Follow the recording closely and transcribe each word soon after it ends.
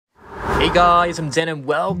Hey guys, I'm Dan and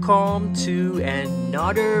welcome to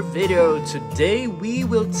another video. Today we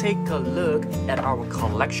will take a look at our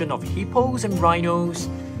collection of hippos and rhinos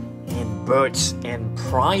and birds and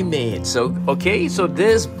primates. So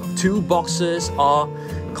these two boxes are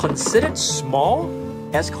considered small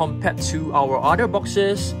as compared to our other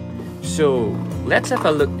boxes. So let's have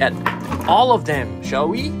a look at all of them, shall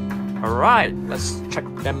we? Alright, let's check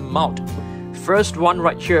them out. First one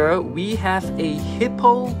right here, we have a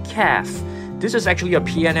hippo calf. This is actually a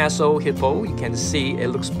PNSO hippo. You can see it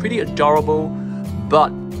looks pretty adorable, but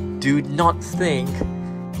do not think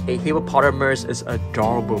a hippopotamus is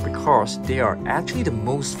adorable because they are actually the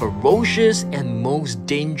most ferocious and most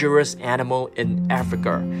dangerous animal in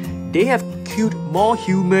Africa. They have killed more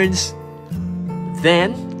humans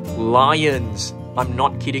than lions. I'm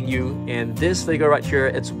not kidding you. And this figure right here,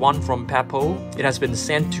 it's one from Papo. It has been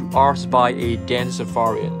sent to us by a Dan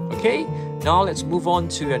Safarian. Okay, now let's move on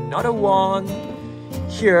to another one.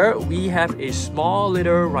 Here we have a small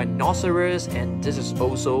little rhinoceros, and this is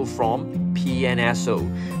also from PNSO.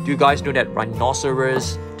 Do you guys know that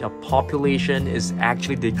rhinoceros, the population is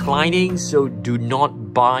actually declining, so do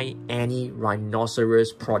not buy any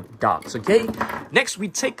rhinoceros products, okay? Next, we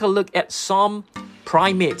take a look at some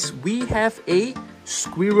primates. We have a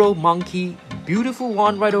squirrel monkey, beautiful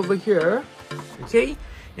one right over here, okay?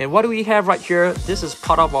 And what do we have right here? This is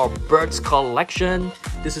part of our birds collection.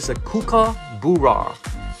 This is a kookaburra,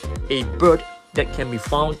 a bird that can be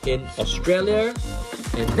found in Australia.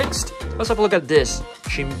 And next, let's have a look at this.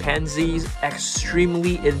 Chimpanzees,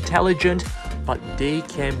 extremely intelligent, but they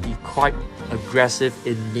can be quite aggressive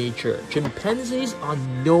in nature. Chimpanzees are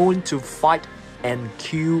known to fight and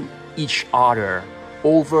kill each other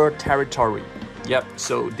over territory. Yep,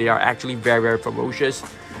 so they are actually very ferocious.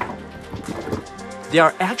 They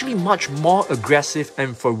are actually much more aggressive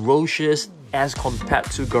and ferocious as compared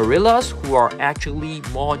to gorillas, who are actually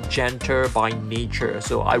more gentle by nature.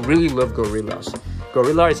 So I really love gorillas.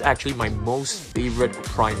 Gorilla is actually my most favorite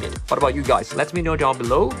primate. What about you guys? Let me know down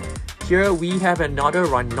below. Here we have another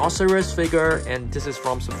rhinoceros figure, and this is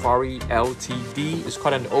from Safari Ltd. It's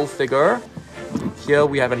quite an old figure. Here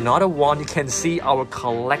we have another one. You can see our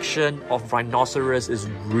collection of rhinoceros is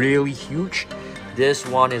really huge. This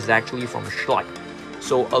one is actually from Schleich.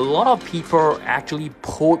 So a lot of people actually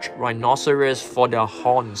poach rhinoceros for their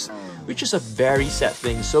horns, which is a very sad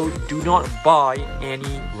thing. So do not buy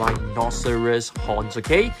any rhinoceros horns,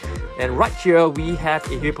 okay? And right here we have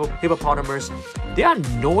a hippopotamus. They are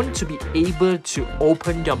known to be able to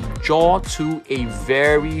open their jaw to a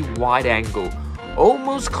very wide angle,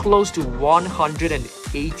 almost close to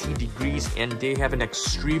 180 degrees, and they have an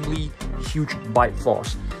extremely huge bite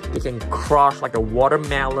force. They can crush like a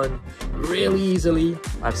watermelon really easily.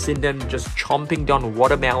 I've seen them just chomping down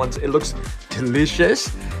watermelons. It looks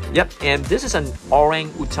delicious. Yep, and this is an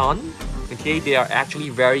orangutan. Okay, they are actually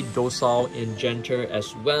very docile and gentle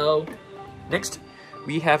as well. Next,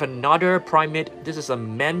 we have another primate. This is a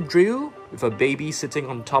mandrill with a baby sitting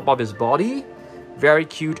on top of his body. Very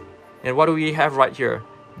cute. And what do we have right here?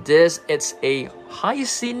 It's a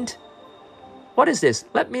hyacinth. What is this?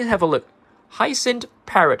 Let me have a look. Hyacinth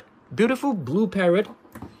parrot. Beautiful blue parrot.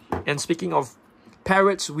 And speaking of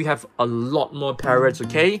parrots, we have a lot more parrots,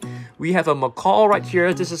 okay? We have a macaw right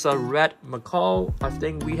here. This is a red macaw. I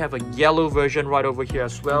think we have a yellow version right over here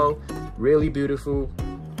as well. Really beautiful.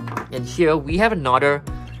 And here we have another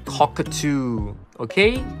cockatoo,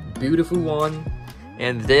 okay? Beautiful one.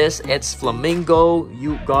 And this, it's flamingo.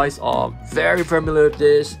 You guys are very familiar with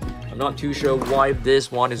this. I'm not too sure why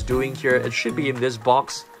this one is doing here. It should be in this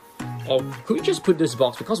box. Or could we just put this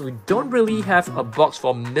box? Because we don't really have a box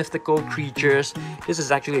for mythical creatures. This is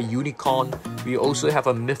actually a unicorn. We also have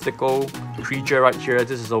a mythical creature right here.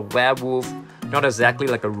 This is a werewolf. Not exactly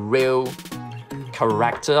like a real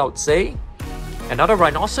character, I would say. Another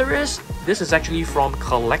rhinoceros. This is actually from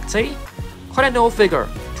Collecte. Quite an old figure.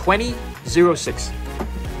 2006.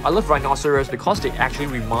 I love rhinoceros because they actually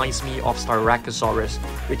reminds me of Styracosaurus,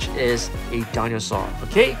 which is a dinosaur,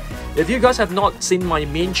 okay? If you guys have not seen my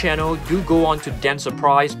main channel, do go on to Dan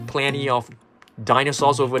Surprise. Plenty of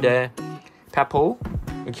dinosaurs over there. Papo,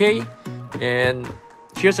 okay? And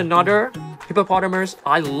here's another hippopotamus.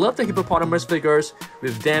 I love the hippopotamus figures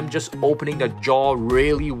with them just opening the jaw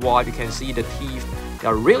really wide. You can see the teeth. They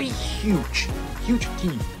are really huge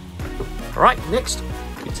teeth. Alright, next,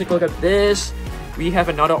 we take a look at this. We have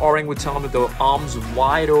another orangutan with the arms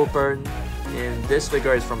wide open, and this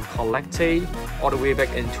figure is from Collecte all the way back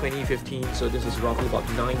in 2015, so this is roughly about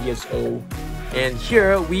 9 years old. And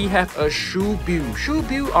here we have a shoebill.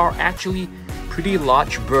 Shoebill are actually pretty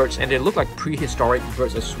large birds, and they look like prehistoric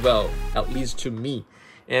birds as well, at least to me.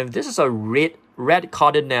 And this is a red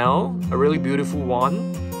cardinal, a really beautiful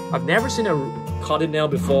one. I've never seen a cardinal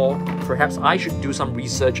before. Perhaps I should do some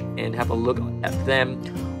research and have a look at them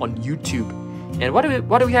on YouTube. And what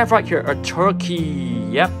do we have right here? A turkey.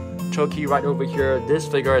 Yep, turkey right over here. This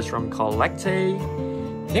figure is from Collecte.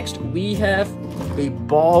 Next, we have a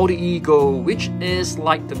bald eagle, which is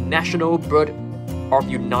like the national bird of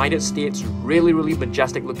United States. Really, really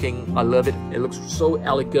majestic looking. I love it. It looks so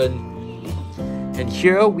elegant. And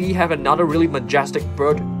here we have another really majestic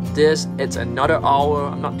bird. It's another owl.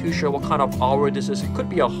 I'm not too sure what kind of owl this is. It could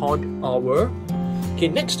be a horned owl. Okay,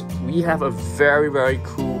 next we have a very, very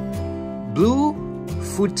cool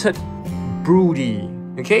blue-footed broody.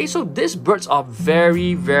 Okay, so these birds are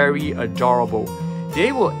very, very adorable.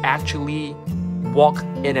 They will actually walk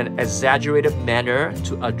in an exaggerated manner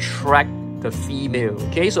to attract the female.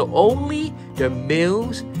 Okay, so only the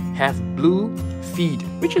males have blue feet,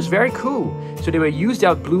 which is very cool. So they will use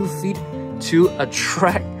their blue feet to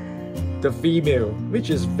attract the female, which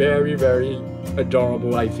is very, very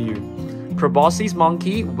adorable, I feel. Proboscis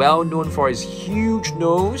monkey, well known for his huge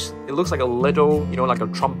nose. It looks like a little, like a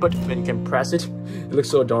trumpet when you can press it. It looks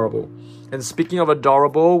so adorable. And speaking of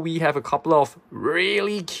adorable, we have a couple of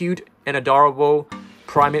really cute and adorable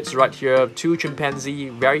primates right here. 2 chimpanzee,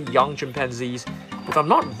 very young chimpanzees. If I'm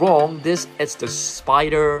not wrong, this is the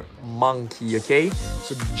spider monkey, okay?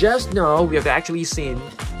 So just now, we have actually seen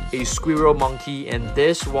a squirrel monkey, and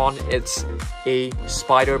this one, it's a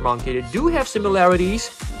spider monkey. They do have similarities,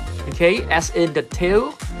 okay? As in the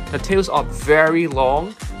tail. The tails are very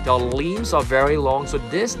long. The limbs are very long. So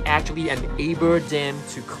this actually enables them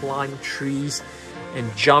to climb trees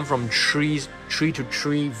and jump from tree to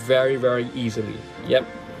tree very, very easily. Yep.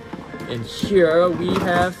 And here we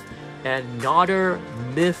have another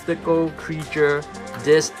mythical creature.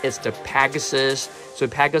 This is the Pegasus. So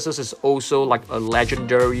Pegasus is also like a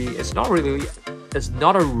legendary. It's not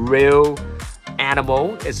a real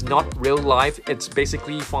animal. It's not real life. It's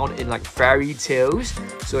basically found in like fairy tales.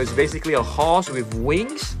 So it's basically a horse with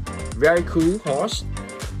wings. Very cool horse.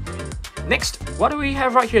 Next, what do we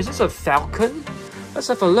have right here? Is this a falcon? Let's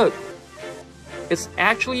have a look. It's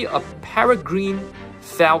actually a peregrine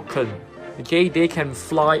falcon. Okay, they can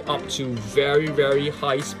fly up to very, very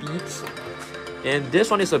high speeds. And this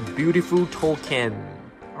one is a beautiful toucan.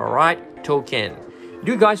 Alright, toucan.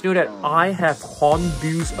 Do you guys know that I have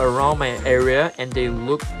hornbills around my area and they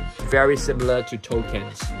look very similar to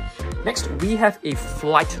toucans? Next, we have a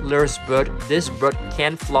flightless bird. This bird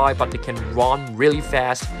can fly, but they can run really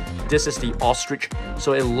fast. This is the ostrich,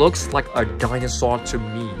 so it looks like a dinosaur to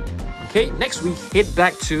me. Okay, next we head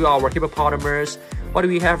back to our hippopotamus. What do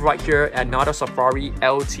we have right here? Another safari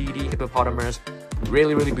LTD hippopotamus.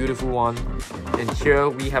 Really, really beautiful one. And here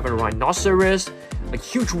we have a rhinoceros. A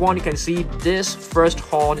huge one. You can see this first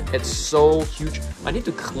horn. It's so huge. I need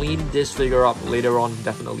to clean this figure up later on,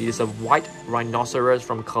 definitely. It's a white rhinoceros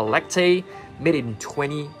from Collecte, made in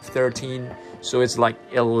 2013. So it's like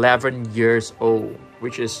 11 years old,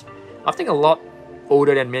 which is, I think, a lot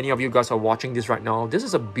older than many of you guys are watching this right now. This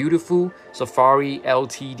is a beautiful safari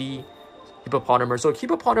LTD hippopotamus. So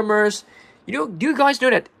hippopotamus, do you guys know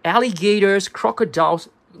that alligators, crocodiles,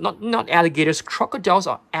 not alligators, crocodiles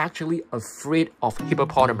are actually afraid of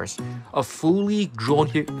hippopotamus, a fully grown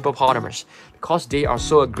hippopotamus, because they are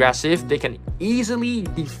so aggressive. They can easily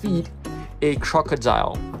defeat a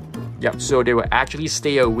crocodile. Yeah, so they will actually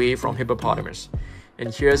stay away from hippopotamus.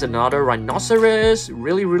 And here's another rhinoceros,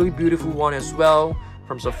 really, really beautiful one as well,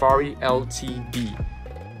 from Safari LTD.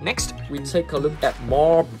 Next, we take a look at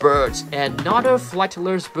more birds. Another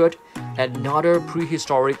flightless bird, another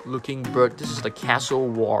prehistoric looking bird. This is the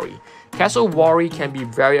cassowary. Cassowary can be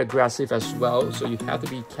very aggressive as well, so you have to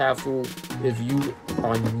be careful if you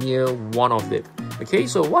are near one of them. Okay,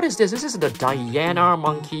 so what is this? This is the Diana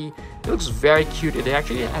monkey. It looks very cute. It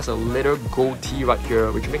actually has a little goatee right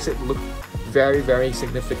here, which makes it look very, very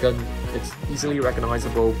significant. It's easily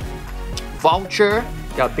recognizable. Vulture,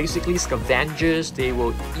 they are basically scavengers. They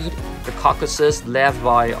will eat the carcasses left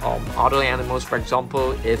by other animals. For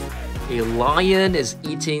example, if a lion is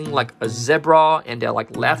eating like a zebra and they're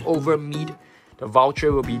like leftover meat, the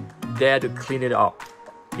vulture will be there to clean it up.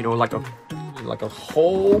 Like a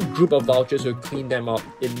whole group of vultures will clean them up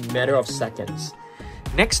in a matter of seconds.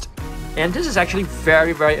 Next, and this is actually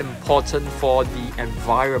very, very important for the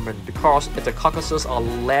environment, because if the carcasses are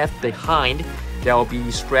left behind, there will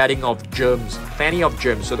be spreading of germs, plenty of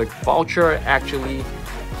germs. So the vulture actually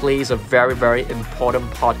plays a very, very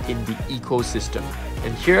important part in the ecosystem.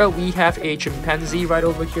 And here we have a chimpanzee right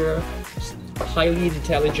over here, highly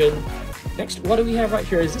intelligent. Next, what do we have right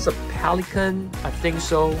here? Is this a pelican? I think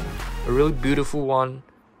so. A really beautiful one.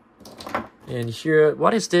 And here,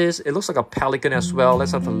 what is this? It looks like a pelican as well.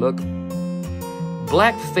 Let's have a look.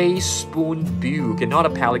 Black-faced spoonbill. Okay, not a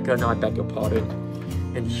pelican, I beg your pardon.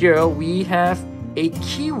 And here we have a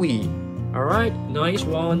kiwi. Alright, nice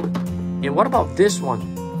one. And what about this one?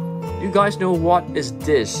 You guys know what is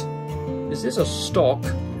this? Is this a stork?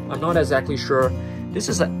 I'm not exactly sure. This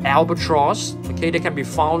is an albatross. Okay, they can be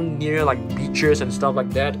found near like beaches and stuff like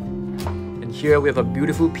that. And here we have a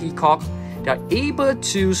beautiful peacock. They're able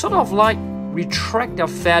to sort of like retract their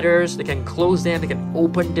feathers. They can close them, they can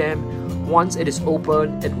open them. Once it is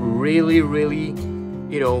open, it really,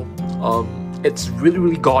 you know, it's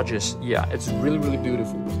really gorgeous. Yeah, it's really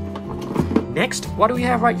beautiful. Next, what do we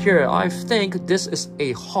have right here? I think this is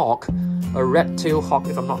a hawk, a red-tailed hawk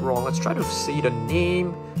if I'm not wrong. Let's try to see the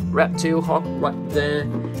name. Red-tailed hawk right there.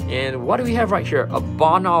 And what do we have right here? A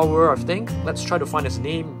barn owl, I think. Let's try to find its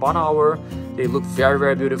name. Barn owl. They look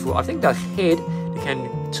very beautiful. I think the head, they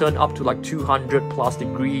can turn up to like 200 plus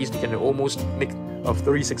degrees. They can almost make a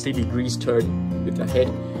 360 degrees turn with the head.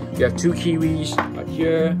 We have two kiwis right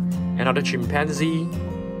here. Another chimpanzee.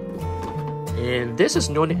 And this is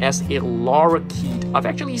known as a lorikeet. I've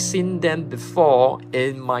actually seen them before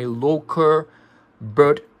in my local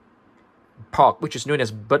bird park, which is known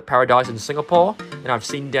as Bird Paradise in Singapore. And I've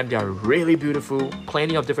seen them, they are really beautiful.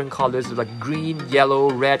 Plenty of different colors like green,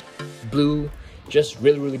 yellow, red, blue. Just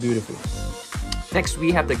really beautiful. Next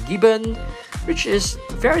we have the gibbon, which is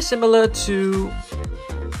very similar to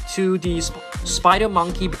the spider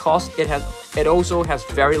monkey because it also has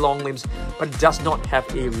very long limbs, but it does not have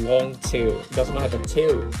a long tail. It does not have a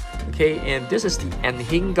tail. Okay, and this is the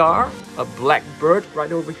anhinga, a black bird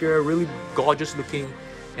right over here, really gorgeous looking.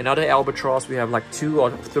 Another albatross. We have like 2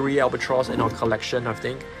 or 3 albatross in our collection, I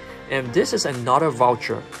think. And this is another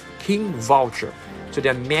vulture, king vulture. So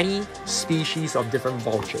there are many species of different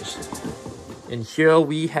vultures. And here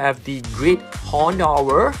we have the great horned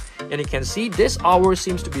owl. And you can see this owl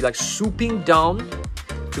seems to be like swooping down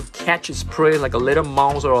to catch its prey like a little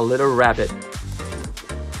mouse or a little rabbit.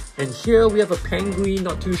 And here we have a penguin.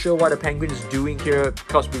 Not too sure what the penguin is doing here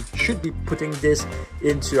because we should be putting this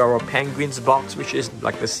into our penguins box, which is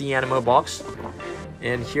like the sea animal box.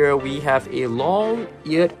 And here we have a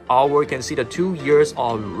long-eared owl. You can see the 2 ears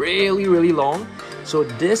are really long. So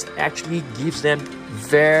this actually gives them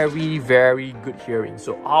very good hearing.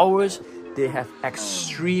 So owls, they have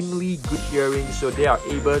extremely good hearing, so they are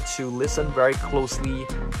able to listen very closely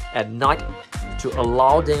at night to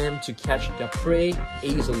allow them to catch their prey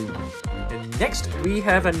easily. And next we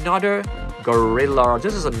have another gorilla.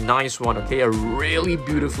 This is a nice one, okay? A really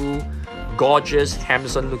beautiful, gorgeous,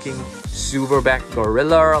 handsome looking silverback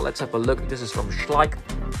gorilla. Let's have a look. This is from Schleich.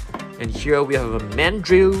 And here we have a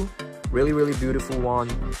mandrill, really beautiful one.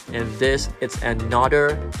 And this is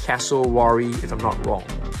another cassowary if I'm not wrong.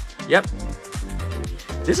 Yep.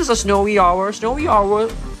 This is a snowy owl. Snowy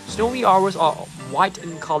owls are white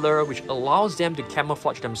in color, which allows them to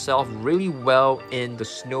camouflage themselves really well in the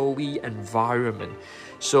snowy environment.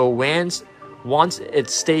 So once it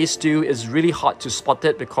stays still, it's really hard to spot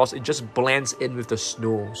it because it just blends in with the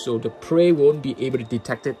snow. So the prey won't be able to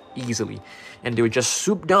detect it easily. And they will just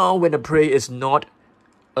swoop down when the prey is not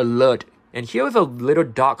alert. And here we have a little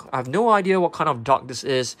duck. I have no idea what kind of duck this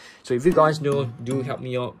is. So if you guys know, do help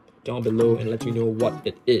me out down below and let me know what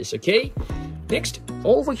it is, okay? Next,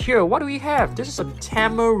 over here, what do we have? This is a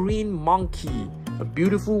tamarin monkey. A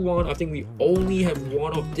beautiful one. I think we only have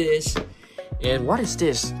one of this. And what is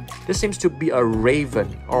this? This seems to be a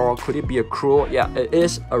raven. Or could it be a crow? Yeah, it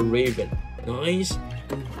is a raven. Nice.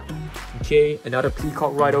 Okay, another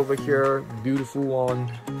peacock right over here. Beautiful one.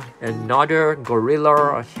 Another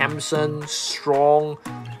gorilla, a handsome, strong,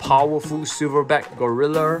 powerful silverback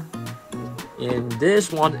gorilla. And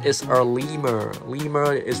this one is a lemur.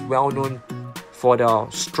 Lemur is well known for the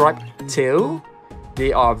striped tail.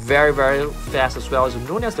 They are very fast as well. It's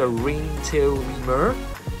known as the ring-tailed lemur.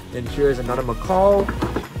 And here's another macaw.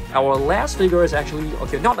 Our last figure is actually,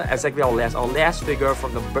 okay, not exactly our last figure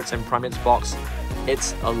from the Birds and Primates box.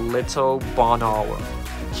 It's a little barn owl.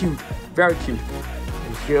 Cute, very cute.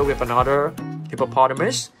 And here we have another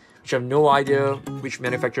hippopotamus, which I have no idea which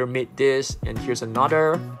manufacturer made this. And here's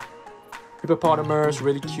another hippopotamus,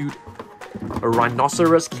 really cute. A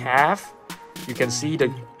rhinoceros calf. You can see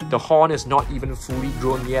the horn is not even fully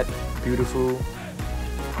grown yet. Beautiful.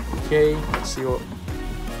 Okay, let's see what.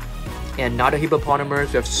 Another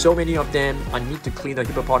hippopotamus. We have so many of them. I need to clean the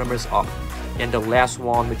hippopotamus up. And the last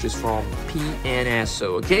one, which is from PNS.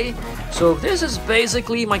 Okay, so this is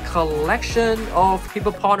basically my collection of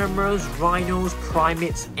hippopotamus, rhinos,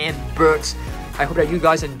 primates, and birds. I hope that you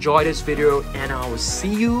guys enjoyed this video, and I will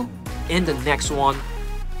see you in the next one.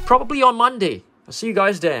 probably on Monday. I'll see you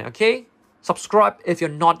guys there, okay? Subscribe if you're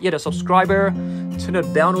not yet a subscriber. Turn the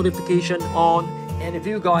bell notification on. And if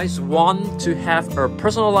you guys want to have a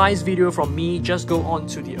personalized video from me, just go on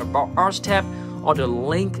to the About Us tab or the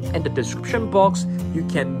link in the description box. You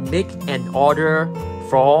can make an order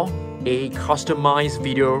for a customized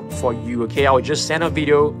video for you, okay? I'll just send a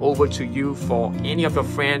video over to you for any of your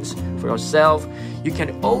friends, for yourself. You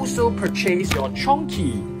can also purchase your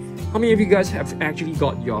chunky. How many of you guys have actually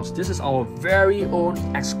got yours? This is our very own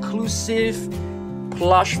exclusive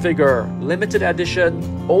plush figure, limited edition,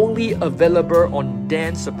 only available on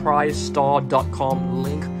dansurprisestore.com,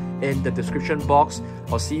 link in the description box.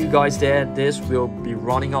 I'll see you guys there. This will be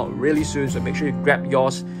running out really soon, so make sure you grab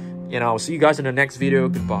yours, and I'll see you guys in the next video.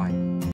 Goodbye.